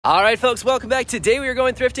Alright folks, welcome back. Today we are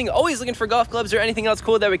going thrifting, always looking for golf clubs or anything else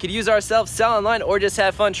cool that we could use ourselves, sell online, or just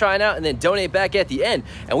have fun trying out and then donate back at the end.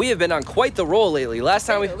 And we have been on quite the roll lately. Last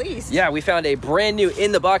time we found a brand new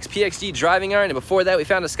in the box PXG driving iron, and before that we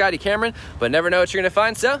found a Scotty Cameron, but never know what you're gonna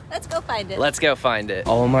find, so let's go find it. Let's go find it.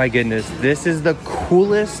 Oh my goodness, this is the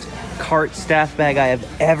coolest cart staff bag I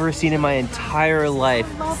have ever seen in my entire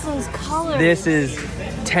life. I love those colors. This is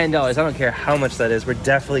 $10. I don't care how much that is. We're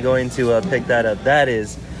definitely going to pick that up. That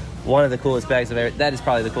is one of the coolest bags I've ever, that is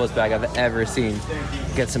probably the coolest bag I've ever seen.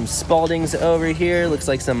 Got some Spaldings over here, looks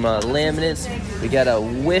like some laminates. We got a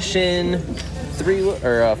Wishin 3-wood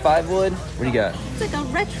or 5-wood. What do you got? It's like a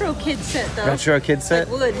retro kid set though. Retro kid set?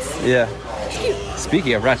 Like woods. Yeah. It's cute.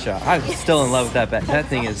 Speaking of retro, I'm still in love with that bag. That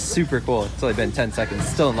thing is super cool. It's only been 10 seconds,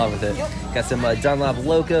 still in love with it. Yep. Got some Dunlop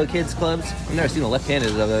Loco kids clubs. I've never seen the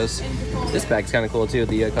left-handed of those. This bag's kind of cool too,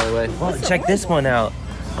 the colorway. Well, check this one out.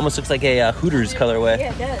 Almost looks like a Hooters colorway.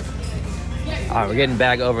 Yeah, it does. All right, we're getting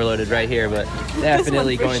bag overloaded right here, but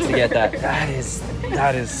definitely going to get that.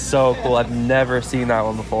 That is so cool. I've never seen that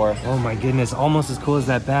one before. Oh my goodness, almost as cool as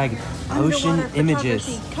that bag. Ocean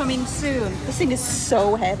Images. Coming soon. This thing is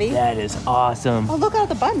so heavy. That is awesome. Oh, look at all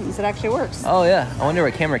the buttons. It actually works. Oh yeah, I wonder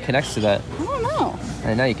what camera connects to that. I don't know.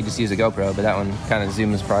 And now you can just use a GoPro, but that one kind of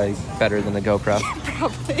zooms probably better than the GoPro.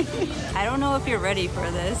 Probably. I don't know if you're ready for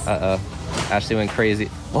this. Uh-oh. Ashley went crazy.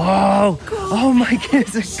 Whoa! Oh my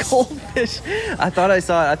goodness, a goldfish. I thought I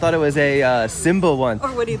saw it. I thought it was a Simba one.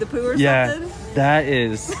 Or Winnie the Pooh or Yeah, something. that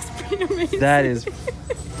is. That's pretty amazing. That is.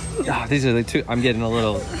 Oh, these are the two. I'm getting a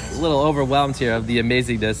little overwhelmed here of the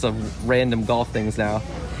amazingness of random golf things now.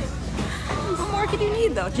 What more could you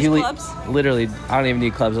need though? Just clubs? Literally, I don't even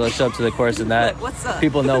need clubs. Let's show up to the course and that. Look, what's up?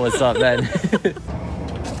 People know what's up then.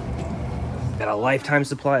 Got a lifetime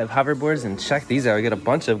supply of hoverboards, and check these out. We got a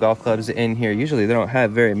bunch of golf clubs in here. Usually they don't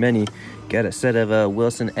have very many. Got a set of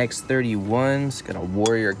Wilson X31s. Got a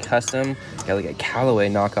Warrior Custom. Got like a Callaway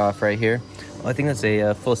knockoff right here. Well, I think that's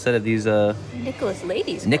a full set of these Nicholas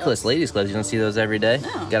Ladies clubs. You don't see those every day.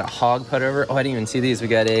 No. Got a Hog putt over. Oh, I didn't even see these. We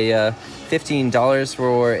got a $15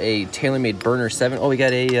 for a TaylorMade Burner 7. Oh, we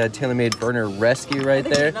got a TaylorMade Burner Rescue right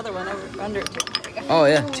there. Another one over under. Oh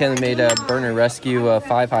yeah, TaylorMade Burner Rescue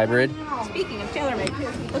 5 Hybrid. Speaking of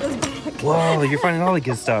TaylorMade, look at this bag. Whoa, you're finding all the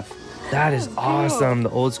good stuff. That is awesome. The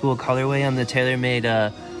old school colorway on the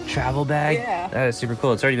TaylorMade travel bag. Yeah. That is super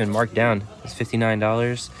cool. It's already been marked down. It's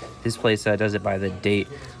 $59. This place does it by the date.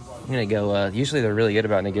 I'm gonna go, usually they're really good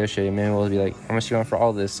about negotiating. Maybe we'll be like, how much do you want for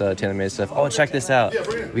all this TaylorMade stuff? Oh, check this out.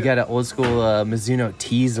 We got an old school Mizuno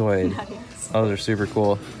T-Zoid. Nice. Oh, they're super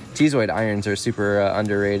cool. T-Zoid irons are super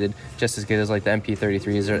underrated. Just as good as like the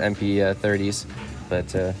MP33s or MP30s,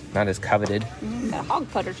 but not as coveted. Got a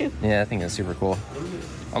hog putter too. Yeah, I think that's super cool.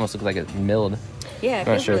 Almost looks like it's milled. Yeah, I'm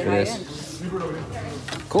not sure if it is.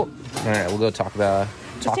 Cool. All right, we'll go talk about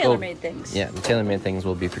TaylorMade things. Yeah, the TaylorMade things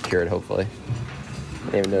will be procured hopefully. I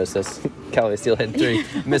didn't even notice this. Callaway Steelhead 3,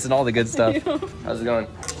 missing all the good stuff. How's it going?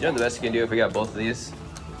 You know the best you can do if we got both of these?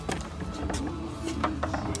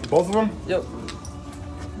 Both of them? Yep.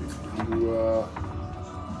 Do,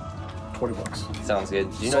 20 bucks. Sounds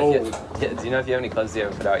good. Do you know if you have any clubs you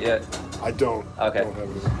haven't put out yet? I don't. Okay. I don't have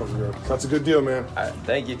any clubs here. That's a good deal, man. All right,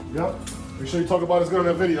 thank you. Yep. Make sure you talk about it as good on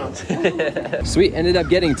that video. Sweet, ended up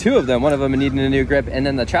getting two of them. One of them needing a new grip, and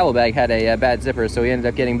then the travel bag had a bad zipper, so we ended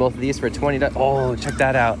up getting both of these for $20. Oh, check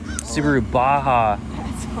that out. Subaru Baja.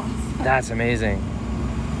 That's awesome. That's amazing.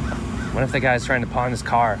 What if the guy's trying to pawn his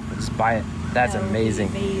car? We'll just buy it. That's That would amazing.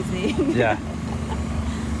 be amazing. Yeah.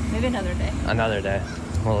 Maybe another day. Another day.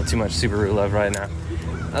 A little too much Subaru love right now.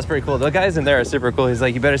 That's pretty cool. The guys in there are super cool. He's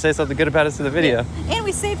like, you better say something good about us in the video. Yeah. And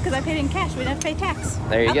we saved because I paid in cash. We didn't have to pay tax.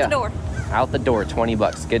 There you go. Out the door. Out the door, 20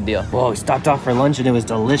 bucks. Good deal. Whoa, we stopped off for lunch and it was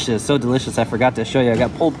delicious. So delicious, I forgot to show you. I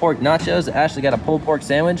got pulled pork nachos. Ashley got a pulled pork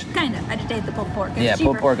sandwich. Kind of. I just ate the pulled pork. Yeah,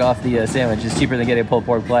 pulled pork off the sandwich is cheaper than getting a pulled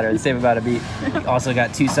pork platter. Save about a beat. Also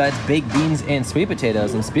got two sides, baked beans and sweet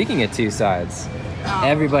potatoes. And speaking of two sides,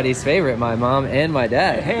 everybody's favorite, my mom and my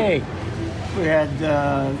dad. Hey, we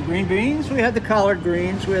had green beans, we had the collard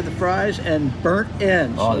greens, we had the fries, and burnt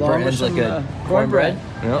ends. Oh, the burnt ends look good. Cornbread?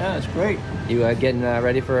 Yep. Yeah, it's great. You getting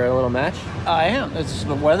ready for a little match? I am.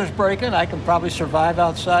 The weather's breaking. I can probably survive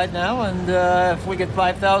outside now, and if we get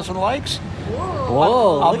 5,000 likes,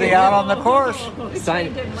 Whoa! I'll be out on the course.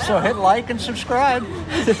 Sign. So hit like and subscribe.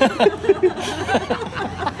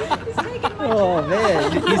 Oh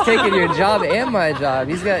man, he's taking your job and my job.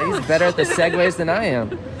 He's better at the segues than I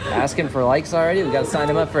am. Asking for likes already. We got to sign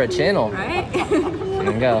him up for a channel. Right?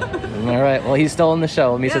 There we go. All right. Well, he's still in the show.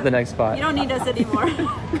 We'll meet you at the next spot. You don't need us anymore.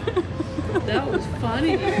 That was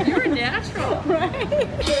funny. You're a natural. Right?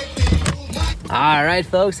 All right,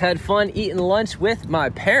 folks, had fun eating lunch with my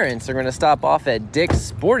parents. We're gonna stop off at Dick's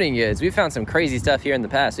Sporting Goods. We found some crazy stuff here in the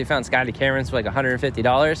past. We found Scotty Camerons for like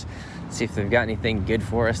 $150. See if they've got anything good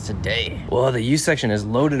for us today. Well, the used section is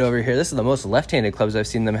loaded over here. This is the most left-handed clubs I've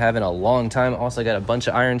seen them have in a long time. Also got a bunch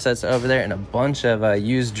of iron sets over there and a bunch of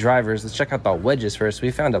used drivers. Let's check out the wedges first.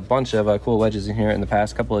 We found a bunch of cool wedges in here in the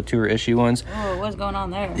past, couple of tour issue ones. Oh, what's going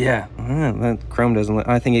on there? Yeah, that chrome doesn't look,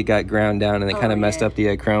 I think it got ground down and it kind of messed up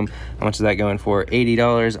the chrome. How much is that going for?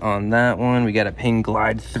 $80 on that one. We got a Ping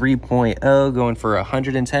Glide 3.0 going for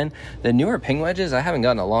 110. The newer Ping wedges I haven't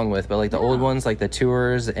gotten along with, but like the old ones, like the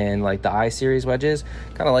Tours and like the I-Series wedges,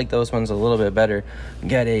 kind of like those ones a little bit better. We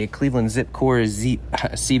got a Cleveland Zip Core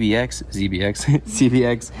CBX,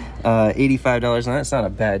 $85 on that. It's not a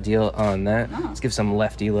bad deal on that. Oh. Let's give some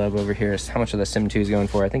lefty love over here. How much are the Sim 2s going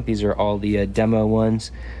for? I think these are all the demo ones.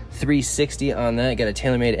 $360 on that. Got a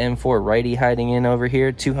TaylorMade M4 righty hiding in over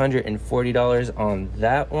here. $240 on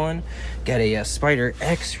that one. Got a Spider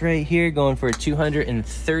X right here going for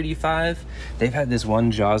 $235. They've had this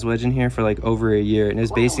one Jaws wedge in here for like over a year, and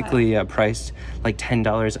it's basically priced like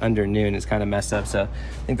 $10 under new, and it's kind of messed up. So I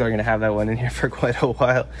think they're gonna have that one in here for quite a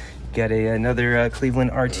while. Got another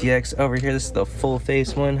Cleveland RTX over here. This is the full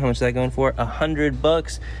face one. How much is that going for?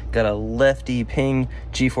 $100. Got a lefty Ping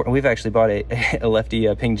G4. We've actually bought a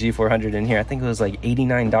lefty Ping G400 in here. I think it was like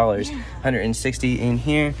 $89. $160 in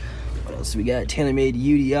here. What else we got? TaylorMade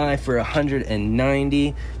UDI for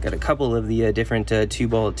 $190. Got a couple of the different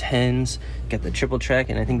 2-ball 10s. Got the triple track,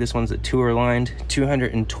 and I think this one's a tour lined.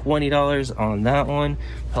 $220 on that one.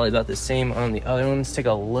 Probably about the same on the other ones. Take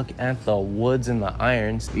a look at the woods and the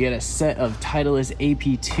irons. We got a set of Titleist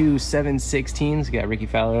AP2 716s. We got Ricky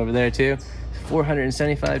Fowler over there too.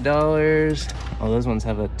 $475. Oh, those ones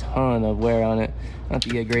have a ton of wear on it. Not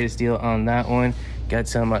the greatest deal on that one. Got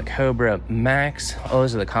some Cobra Max. Oh,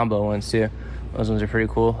 those are the combo ones too. Those ones are pretty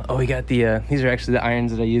cool. Oh, we got the these are actually the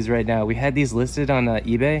irons that I use right now. We had these listed on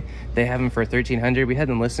eBay. They have them for $1,300. We had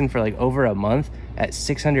them listed for like over a month at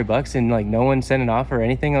 $600, and like no one sent it off or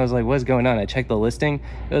anything. I was like, what's going on? I checked the listing.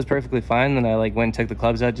 It was perfectly fine. Then I like went and took the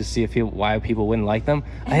clubs out just to see why people wouldn't like them.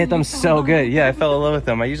 I hit them so good. Yeah, I fell in love with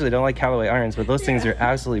them. I usually don't like Callaway irons, but those things are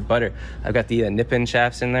absolutely butter. I've got the nip-in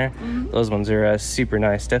shafts in there. Those ones are super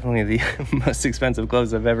nice. Definitely the most expensive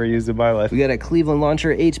gloves I've ever used in my life. We got a Cleveland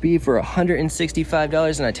Launcher HB for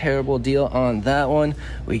 $165 and a terrible deal on that one.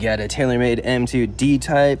 We got a TaylorMade M2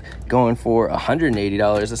 D-Type going for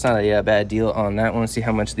 $180. That's not a bad deal on that one. See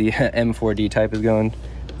how much the M4 D-Type is going.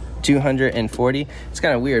 $240. It's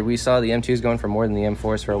kind of weird. We saw the M2s going for more than the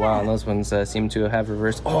M4s for a while, and those ones seem to have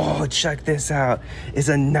reversed. Oh, check this out. It's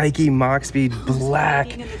a Nike Mach Speed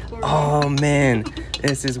Black. Oh man,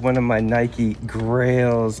 this is one of my Nike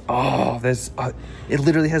Grails. Oh, this it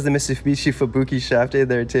literally has the Mitsubishi Fubuki shaft in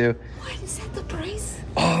there too. What is that the price?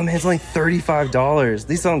 Oh man, it's only $35.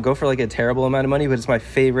 These don't go for like a terrible amount of money, but it's my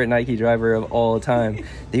favorite Nike driver of all time.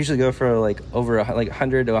 They usually go for like over like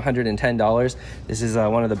 $100 to $110. This is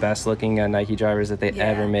one of the best looking Nike drivers that they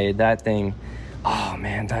ever made. That thing, oh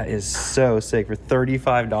man, that is so sick for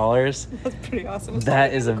 $35. That's pretty awesome.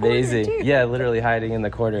 That is amazing. Yeah, literally hiding in the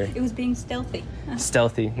corner. It was being stealthy.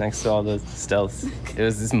 Stealthy next to all the stealths. It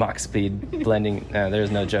was this Mach Speed blending. No,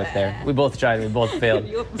 there's no joke there. We both tried, we both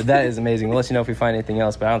failed. But that is amazing. We'll let you know if we find anything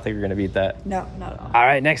else, but I don't think we're gonna beat that. No, not at all. All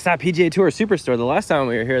right, next stop, PGA Tour Superstore. The last time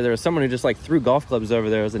we were here, there was someone who just like threw golf clubs over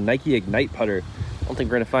there. It was a Nike Ignite putter. I don't think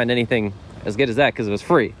we're gonna find anything as good as that because it was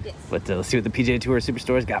free. Yes. But let's see what the PGA Tour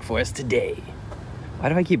Superstore's got for us today. Why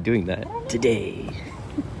do I keep doing that? Today.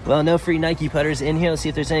 Well, no free Nike putters in here. Let's see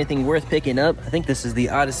if there's anything worth picking up. I think this is the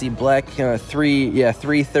Odyssey Black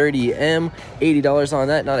 330M. $80 on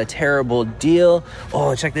that. Not a terrible deal.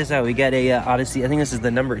 Oh, check this out. We got a Odyssey. I think this is the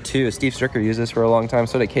number 2. Steve Stricker used this for a long time.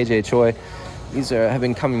 So did KJ Choi. These have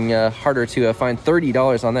been coming harder to find.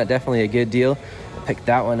 $30 on that. Definitely a good deal. Pick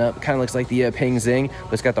that one up. Kind of looks like the Ping Zing,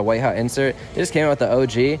 but it's got the white hot insert. It just came out with the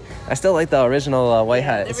OG. I still like the original white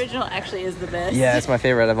hot. The original actually is the best. Yeah, it's my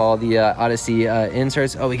favorite of all the Odyssey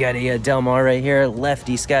inserts. Oh, we got a Del Mar right here.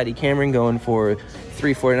 Lefty Scotty Cameron going for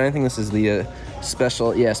 $349. I think this is the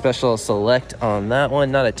special select on that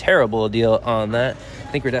one. Not a terrible deal on that. I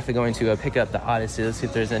think we're definitely going to pick up the Odyssey. Let's see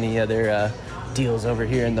if there's any other deals over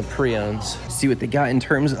here in the pre-owns. See what they got in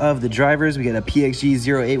terms of the drivers. We got a PXG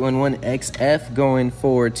 0811 XF going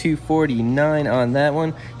for $249 on that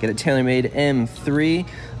one. Got a TaylorMade M3.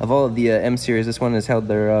 Of all of the M series, this one has held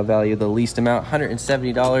their value the least amount.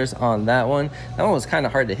 $170 on that one. That one was kind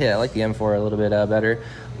of hard to hit. I like the M4 a little bit better.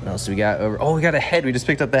 What else do we got over? Oh, we got a head. We just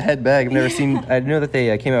picked up the head bag. I've never seen. I know that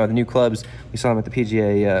they came out with new clubs. We saw them at the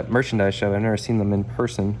PGA merchandise show. I've never seen them in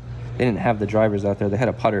person. They didn't have the drivers out there. They had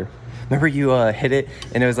a putter. Remember you hit it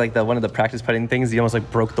and it was like one of the practice putting things. You almost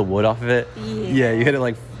like broke the wood off of it. Yeah, you hit it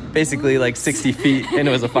like basically like 60 feet and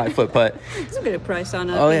it was a 5-foot putt. It's a good price on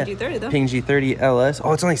a Ping G30 though. Ping G30 LS.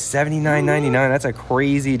 Oh, it's only $79.99. That's a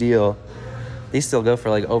crazy deal. These still go for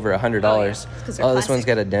like over $100. Oh, this one's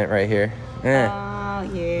got a dent right here.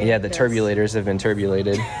 Yeah, the turbulators have been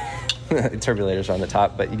turbulated. Turbulators on the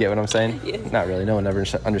top, but you get what I'm saying? Yeah. Not really. No one ever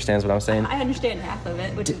understands what I'm saying. I understand half of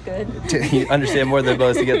it, which is good. You understand more than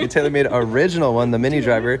most. You get the TaylorMade original one, the mini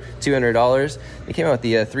driver, $200. They came out with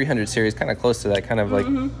the 300 series, kind of close to that, kind of like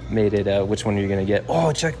made it, which one are you going to get?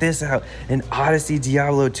 Oh, check this out. An Odyssey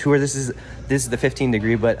Diablo Tour. This is the 15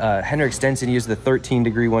 degree, but Henrik Stenson used the 13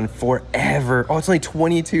 degree one forever. Oh, it's only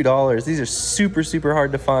 $22. These are super, super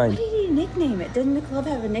hard to find. What did he nickname it? Didn't the club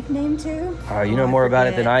have a nickname too? Oh, you know more about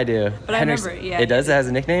it than I do. But Henrik's, I remember, yeah. It does? It has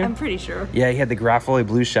a nickname? I'm pretty sure. Yeah, he had the graphite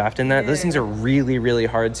blue shaft in that. Yeah. Those things are really, really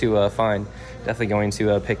hard to find. Definitely going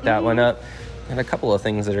to pick that one up. And a couple of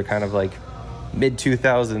things that are kind of like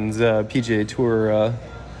mid-2000s PGA Tour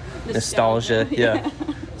nostalgia. Yeah.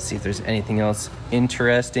 See if there's anything else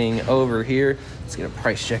interesting over here. Let's get a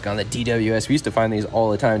price check on the DWS. We used to find these all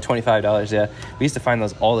the time, $25. Yeah, we used to find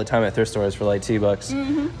those all the time at thrift stores for like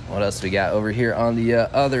 $2. What else we got over here on the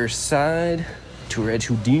other side? Tour Edge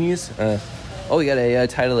Houdinis. Oh, we got a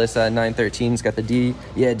Titleist 913. It's got the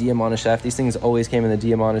Diamana shaft. These things always came in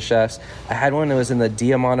the Diamana shafts. I had one that was in the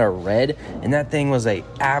Diamana red, and that thing was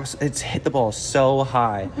it's hit the ball so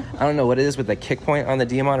high. I don't know what it is with the kick point on the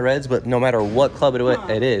Diamana reds, but no matter what club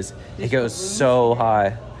it is, it goes so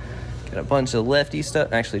high. Got a bunch of lefty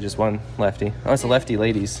stuff. Actually, just one lefty. Oh, it's the lefty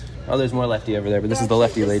ladies. Oh, there's more lefty over there, but this is the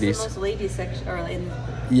lefty ladies. This is the most ladies section, or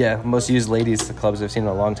yeah, most used ladies clubs I've seen in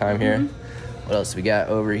a long time here. What else we got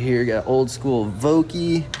over here? Got old school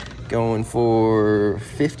Vokey going for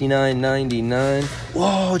 $59.99.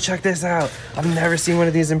 Whoa, check this out. I've never seen one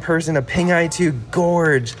of these in person. A Ping I2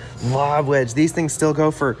 Gorge lob wedge. These things still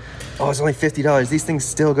go for, it's only $50. These things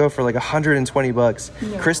still go for like 120 bucks.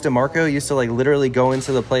 No. Chris DeMarco used to like literally go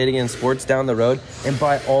into the Play It Again Sports down the road and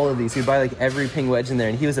buy all of these. He'd buy like every Ping wedge in there,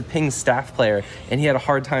 and he was a Ping staff player, and he had a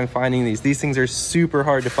hard time finding these. These things are super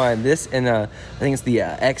hard to find. This and I think it's the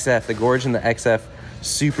XF, the Gorge and the XF.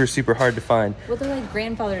 Super, super hard to find. Well, they're like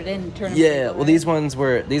grandfathered in. Yeah, well, these ones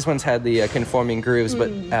had the conforming grooves, but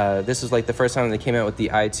this was like the first time they came out with the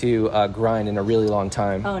I2 grind in a really long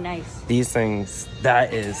time. Oh, nice. These things,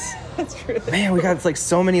 that's true. Man, we got like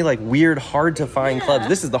so many like weird, hard to find clubs.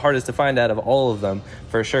 This is the hardest to find out of all of them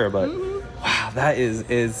for sure, but wow, that is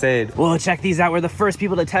insane. Well, check these out. We're the first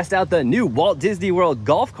people to test out the new Walt Disney World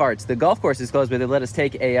golf carts. The golf course is closed, but they let us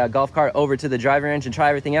take a golf cart over to the driver range and try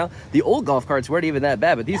everything out. The old golf carts weren't even that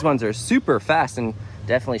bad, but these ones are super fast and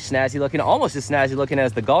definitely snazzy looking, almost as snazzy looking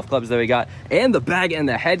as the golf clubs that we got, and the bag and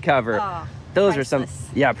the head cover. Those priceless.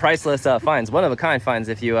 Are some, priceless finds. One of a kind finds,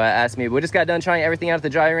 if you ask me. We just got done trying everything out at the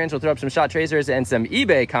driving range. We'll throw up some shot tracers and some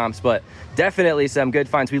eBay comps, but definitely some good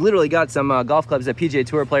finds. We literally got some golf clubs that PGA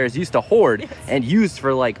Tour players used to hoard and used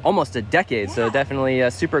for like almost a decade. So definitely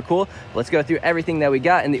super cool. Let's go through everything that we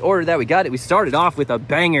got in the order that we got it. We started off with a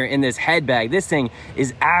banger in this head bag. This thing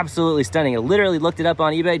is absolutely stunning. I literally looked it up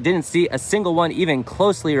on eBay, didn't see a single one even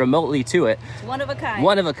closely remotely to it. It's one of a kind.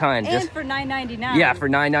 One of a kind. And for $9.99. Yeah, for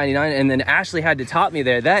 $9.99. And then Ashley had to top me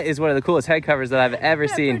there. That is one of the coolest head covers that I've ever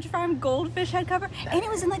seen. Bridge Farm goldfish head cover, and it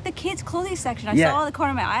was in like the kids' clothing section. I saw the corner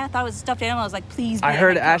of my eye. I thought it was a stuffed animal. I was like, please. I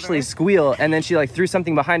heard Ashley squeal, and then she like threw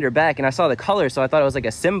something behind her back, and I saw the color, so I thought it was like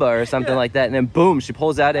a Simba or something like that. And then boom, she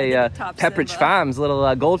pulls out a Pepperidge Farms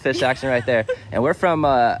little goldfish action right there. And we're from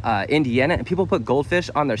Indiana, and people put goldfish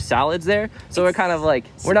on their salads there, so we're kind of like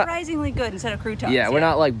surprisingly good instead of croutons. Yeah, we're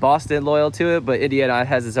not like Boston loyal to it, but Indiana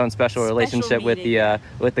has its own special relationship with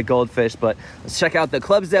the goldfish. But let's check out the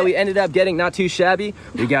clubs that we ended up getting. Not too shabby.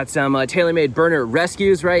 We got some TaylorMade burner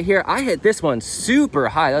rescues right here. I hit this one super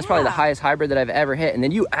high. That's probably the highest hybrid that I've ever hit. And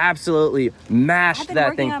then you absolutely mashed that thing.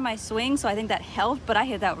 I've been working on my swing, so I think that helped, but I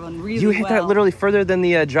hit that one really well. You hit that literally further than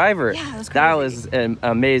the driver. Yeah, that was crazy. That was an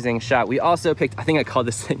amazing shot. We also picked, I think I called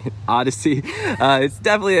this thing Odyssey. It's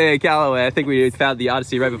definitely a Callaway. I think we found the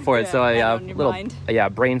Odyssey right before it, so a little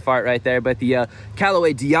brain fart right there. But the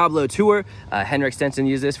Callaway Diablo Tour, Henrik Stenson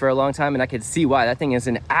used this for a long time, and I could see why. That thing is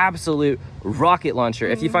an absolute rocket launcher.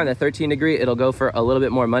 If you find the 13 degree, it'll go for a little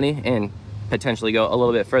bit more money, and potentially go a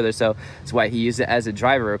little bit further. So that's why he used it as a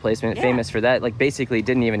driver replacement. Yeah. Famous for that. Like basically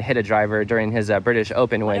didn't even hit a driver during his British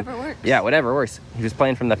Open win. Whatever works. Yeah, whatever works. He was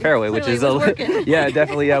playing from the fairway, which is working. yeah,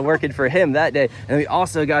 definitely working for him that day. And we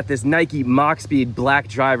also got this Nike Mach Speed black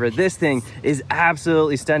driver. This thing is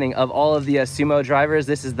absolutely stunning. Of all of the sumo drivers,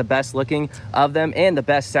 this is the best looking of them and the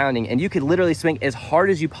best sounding. And you could literally swing as hard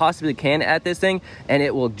as you possibly can at this thing and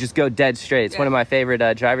it will just go dead straight. It's one of my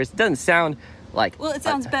favorite drivers. It doesn't sound like, well, it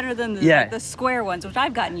sounds better than the square ones, which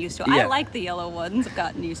I've gotten used to. Yeah. I like the yellow ones. I've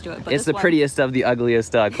gotten used to it. But it's the prettiest of the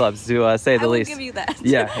ugliest clubs, to say the least. I will give you that.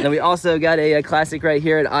 Yeah. And then we also got a classic right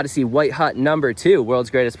here at Odyssey White Hot #2, world's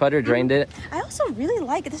greatest putter. Drained it. I also really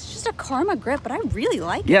like it. This is just a Karma grip, but I really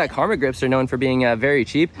like it. Yeah, Karma grips are known for being very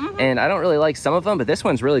cheap, and I don't really like some of them, but this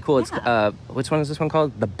one's really cool. It's which one is this one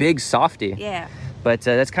called? The Big Softy. Yeah. But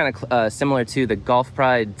that's kind of similar to the Golf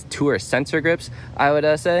Pride Tour sensor grips, I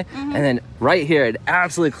would say. And then right here, an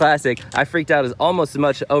absolute classic. I freaked out almost as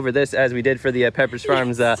much over this as we did for the Peppers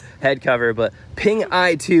Farms head cover, but Ping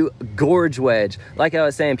Eye 2 Gorge Wedge. Like I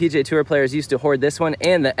was saying, PGA Tour players used to hoard this one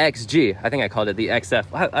and the XG. I think I called it the XF.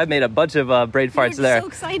 I made a bunch of braid farts there. So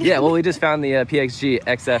excited. Yeah, well, we just found the PXG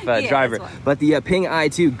XF driver. But the Ping Eye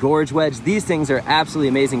 2 Gorge Wedge, these things are absolutely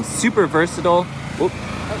amazing. Super versatile. Oop.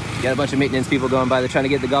 Got a bunch of maintenance people going by. They're trying to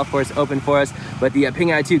get the golf course open for us. But the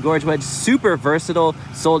Ping Eye 2 Gorge Wedge, super versatile,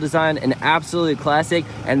 sole design, and absolutely classic.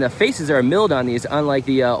 And the faces are milled on these, unlike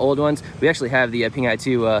the old ones. We actually have the Ping Eye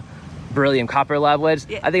 2 Beryllium Copper Lab Wedge.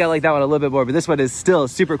 Yeah. I think I like that one a little bit more, but this one is still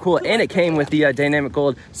super cool. And it came with the Dynamic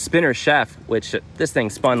Gold spinner shaft, which this thing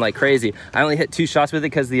spun like crazy. I only hit 2 shots with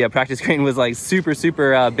it because the practice green was like super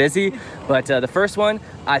busy. But the first one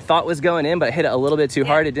I thought was going in, but I hit it a little bit too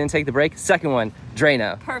hard. It didn't take the break. Second one,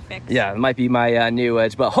 Drano. Perfect. Yeah, it might be my new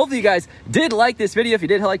wedge. But hopefully you guys did like this video. If you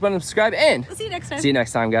did, hit the like button, subscribe, and We'll see you next time. See you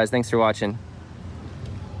next time, guys. Thanks for watching.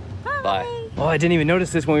 Bye. Oh, I didn't even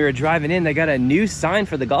notice this when we were driving in. They got a new sign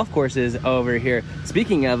for the golf courses over here.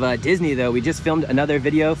 Speaking of Disney, though, we just filmed another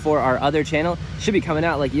video for our other channel. Should be coming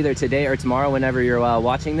out like either today or tomorrow whenever you're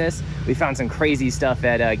watching this. We found some crazy stuff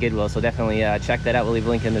at Goodwill, so definitely check that out. We'll leave a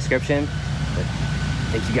link in the description. But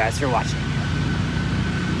thank you guys for watching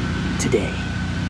today.